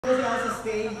Kasi ako sa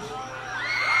stage.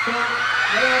 So,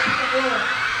 malapit ako.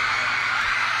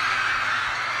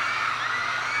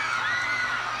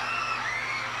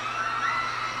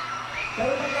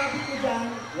 Pero pagkapit ko dyan,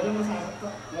 walang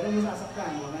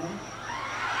masasaktan. Okay?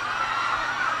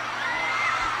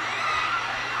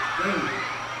 Okay.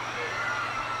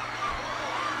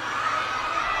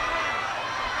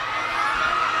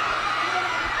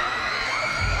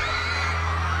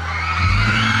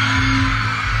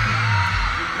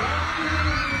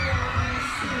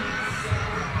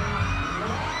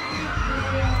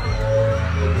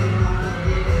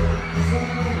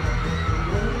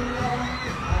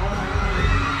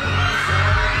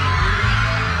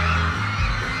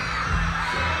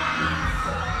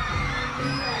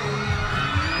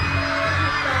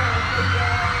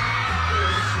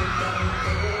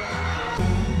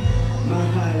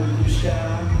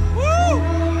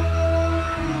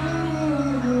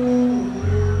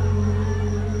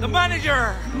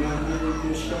 Manager!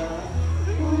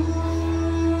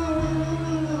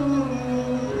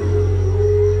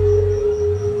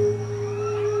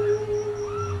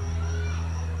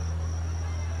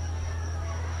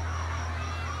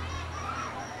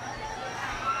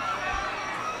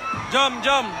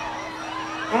 Jump!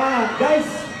 Guys!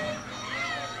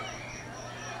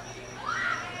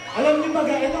 Alam niyo ba,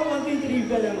 ito konting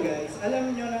trivia lang guys.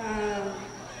 Alam niyo na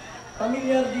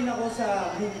familiar din ako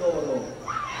sa Mindoro.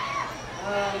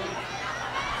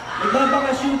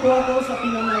 Nagbabakasyon ko ako sa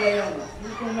Pinamalayan.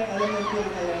 Hindi ko may alam ng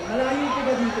Pinamalayan. Malayo ko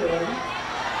ba dito yan?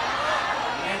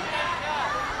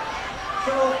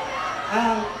 So,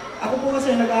 ako po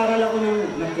kasi nag-aaral ako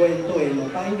ng kwento no?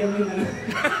 Pakinggan nyo na.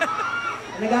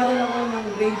 Nag-aaral ako ng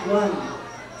grade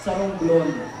 1 sa Romblon.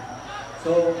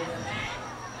 So,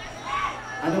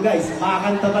 ano guys?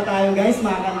 Makakanta ba tayo guys?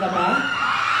 Makakanta ba?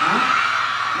 Ha?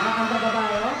 Makakanta ba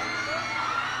tayo?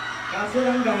 Kaso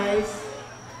lang guys,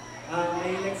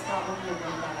 may next pa akong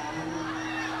pupuntahan.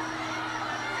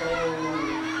 So,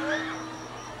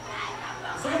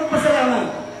 gusto ko magpasalamat.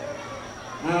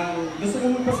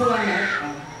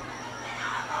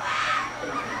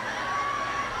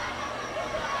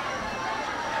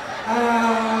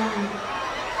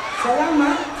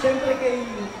 Salamat, siyempre kay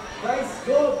Vice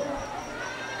God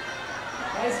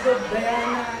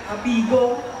Diana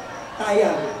Abigo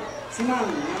Tayag. Si Ma'am.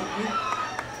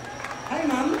 Hi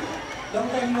Ma'am. Long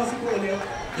time no si po ulit.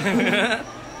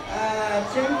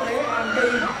 Siyempre,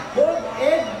 kay Bob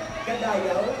Ed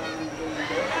Gadayaw.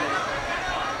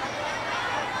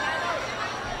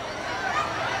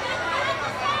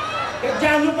 Kay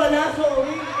Jano pala,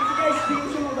 sorry. Kasi guys, hindi ko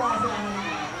siya mabasa.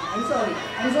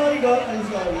 I'm sorry God, I'm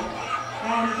sorry.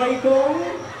 Kay Kong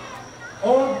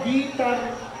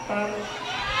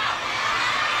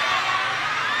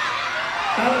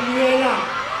Tarniela.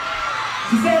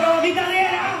 Si Sir Ogie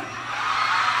Tarniela!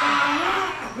 Tama!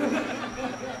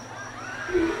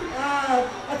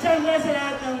 At syempre sa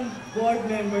lahat ng board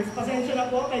members, pasensya na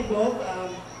po kay Bob.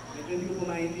 Medyo hindi ko po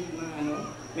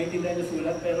maintindihan yung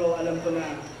sulat, pero alam ko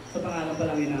na sa pangalan pa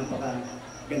lang yung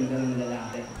napaka-ganda ng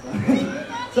lalaki.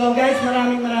 So guys,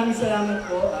 maraming salamat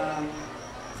po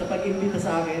sa pag-imbita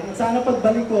sa akin. At sana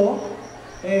pagbalik ko,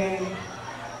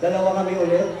 dalawa kami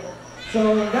ulit.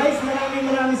 So guys,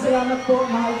 maraming salamat po.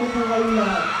 Mahal ko po kayong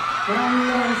lahat.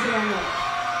 Maraming salamat.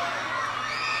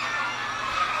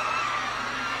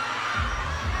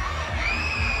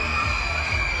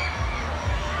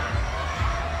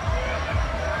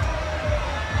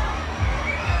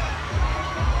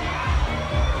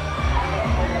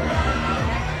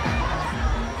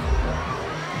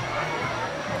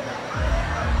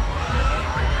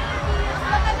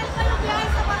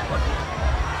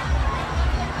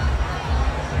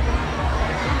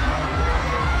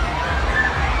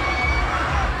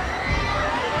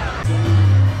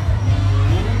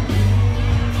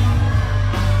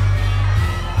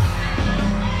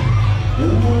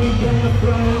 Umuwi kana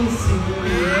Francine.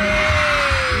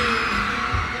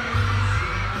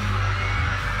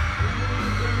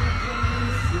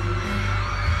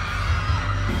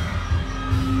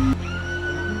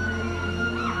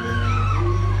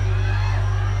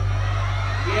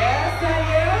 Yes,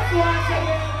 once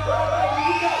again,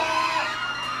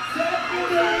 Seth,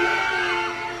 Fedelin.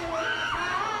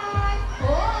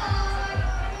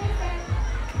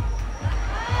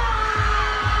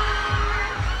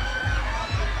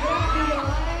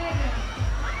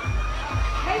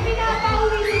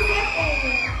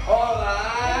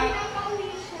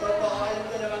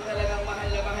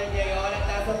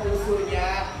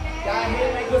 Dahil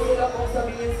may gusto lang kong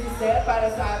sabihin si Seth para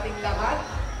sa ating lahat,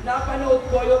 napanood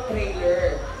ko yung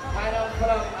trailer. Parang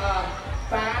from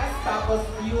past, tapos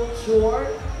future,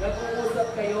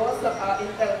 nag-uusap kayo sa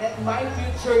internet, My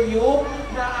Future You,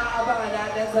 na aabangan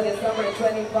natin sa December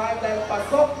 25 dahil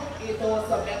pasok ito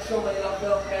sa Metro Manila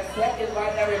Film Fest.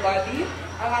 Invite everybody,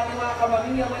 ang ating mga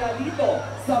kapamilya mula dito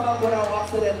sa Mindoro,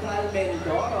 Occidental,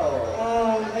 Mindoro.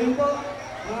 Ayun po,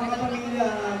 mga kapamilya,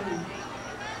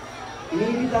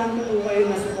 iniimbitahan ko po kayo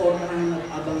na supportahan at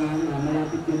abangan.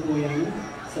 Malapit ko po yan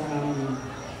sa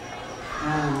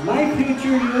My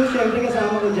Future You. Siyempre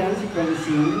kasama ko dyan si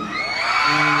Francine.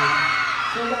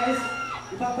 So guys,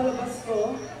 ipapalabas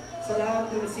ko sa lahat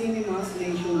ng cinemas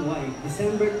nationwide,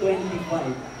 December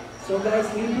 25. So guys,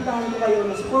 iniimbitahan ko kayo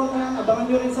na supportahan. Abangan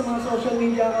nyo rin sa mga social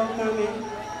media account namin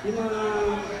yung mga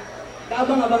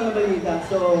kaabang-abang na balita.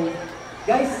 So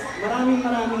guys, maraming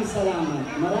salamat.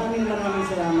 Maraming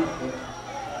salamat po.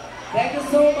 Thank you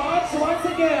so much once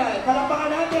again. Palakpakan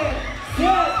natin,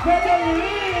 Seth,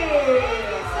 Fedelin!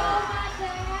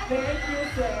 Thank you,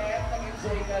 Seth.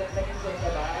 Nag-enjoy ka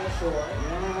ba? I'm sure.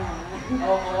 Yeah.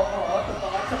 Oo, totoo.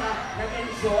 At saka,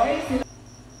 nag-enjoy